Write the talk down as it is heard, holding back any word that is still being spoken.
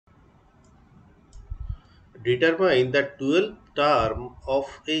Determine the 12th term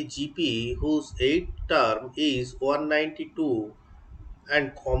of a GP whose 8th term is 192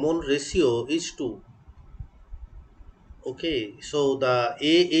 and common ratio is 2. Okay, so the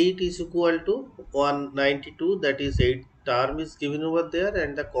A8 is equal to 192, that is 8 term is given over there,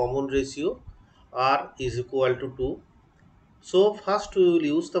 and the common ratio R is equal to 2. So first we will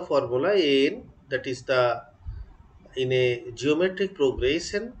use the formula AN, that is the in a geometric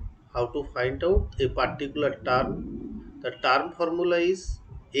progression how to find out a particular term. The term formula is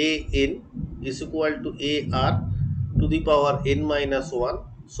AN is equal to AR to the power n minus 1.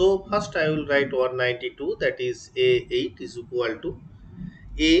 So first I will write 192, that is A8 is equal to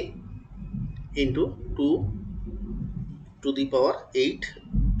A into 2 to the power 8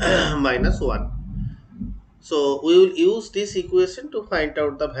 minus 1. So we will use this equation to find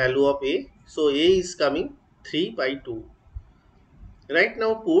out the value of A. So A is coming 3 by 2. Right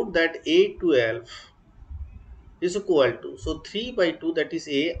now put that A12 is equal to, so 3 by 2, that is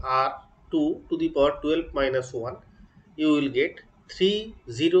A R 2 to the power 12 minus 1. You will get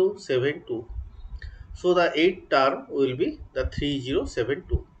 3072. So the 8th term will be the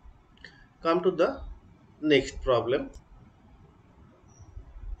 3072. Come to the next problem.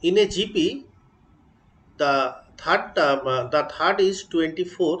 In a GP, the the third is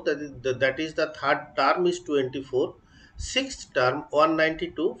 24, that is the third term is 24, sixth term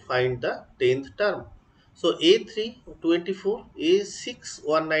 192, find the 10th term. So A3 24, A6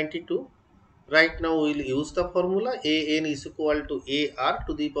 192. Right now we will use the formula AN is equal to AR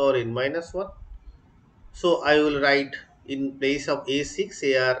to the power n minus 1. So I will write in place of A6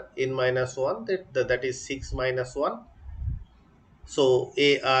 AR n minus 1, that is 6 minus 1. So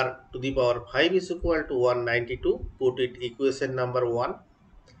AR to the power 5 is equal to 192. Put it equation number 1.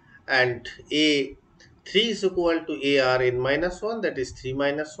 And A3 is equal to AR n minus 1, that is 3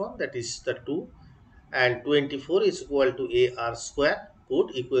 minus 1, that is the 2. And 24 is equal to AR square.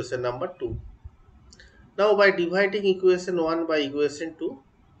 Put equation number 2. Now by dividing equation 1 by equation 2,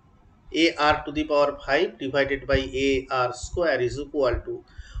 AR to the power 5 divided by AR square is equal to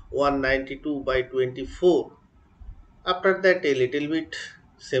 192 by 24. After that a little bit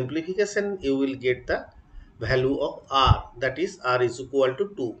simplification, you will get the value of R, that is R is equal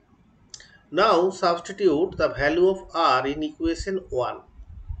to 2. Now substitute the value of R in equation 1.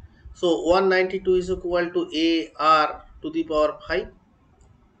 So 192 is equal to AR to the power 5.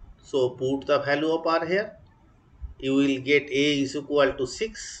 So put the value of R here. You will get A is equal to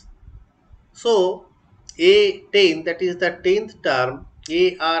 6. So A10, that is the 10th term,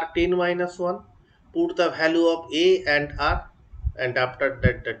 AR 10 minus 1. Put the value of A and R, and after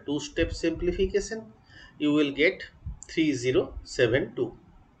that the two-step simplification, you will get 3072.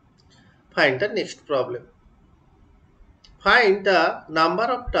 Find the next problem. Find the number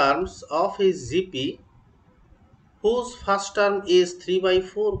of terms of a GP whose first term is 3 by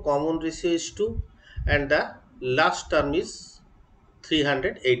 4, common ratio is 2, and the last term is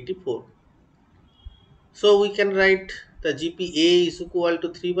 384. So we can write the GPA is equal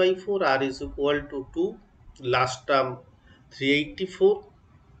to 3 by 4, R is equal to 2, last term 384.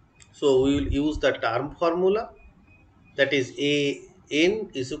 So we will use the term formula, that is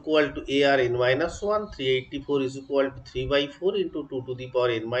AN is equal to AR n minus 1, 384 is equal to 3 by 4 into 2 to the power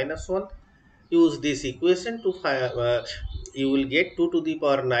n minus 1. Use this equation to find, you will get 2 to the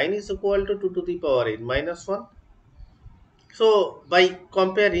power 9 is equal to 2 to the power n minus 1. So by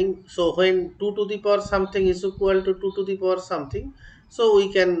comparing, so when 2 to the power something is equal to 2 to the power something, so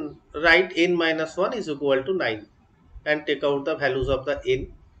we can write n minus 1 is equal to 9 and take out the values of the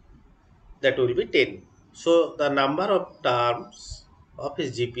n, that will be 10. So the number of terms of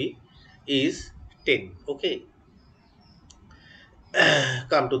his GP is 10. Okay.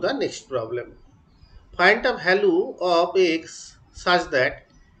 Come to the next problem. Find the value of x such that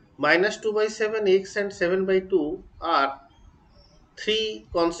minus 2 by 7, x and 7 by 2 are three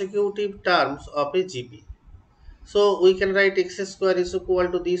consecutive terms of a GP. So we can write x square is equal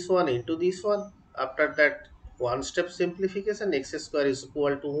to this one into this one. After that, one step simplification, x square is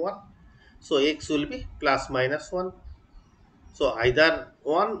equal to 1. So x will be plus minus 1. So either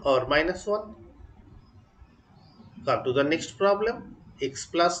 1 or minus 1. Come to the next problem. X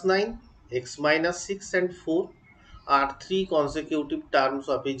plus 9, x minus 6 and 4 are three consecutive terms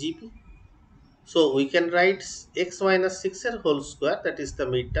of a GP. So we can write x minus 6 whole square, that is the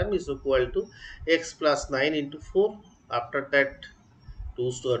midterm, is equal to x plus 9 into 4. After that,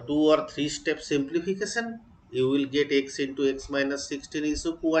 two or three step simplification, you will get x into x minus 16 is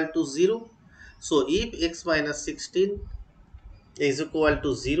equal to 0. So if x minus 16 is equal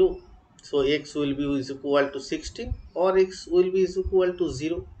to 0, so x will be is equal to 16 or x will be is equal to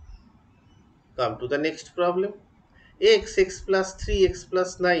 0. Come to the next problem. X plus 3, x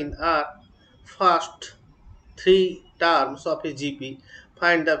plus 9 are first three terms of a GP.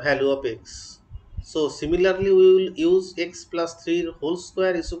 Find the value of x. So similarly, we will use x plus 3 whole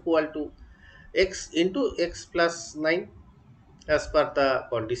square is equal to x into x plus 9 as per the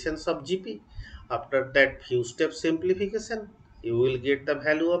conditions of GP. After that few step simplification, you will get the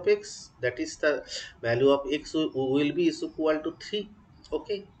value of x. That is the value of x will be is equal to 3.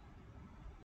 Okay.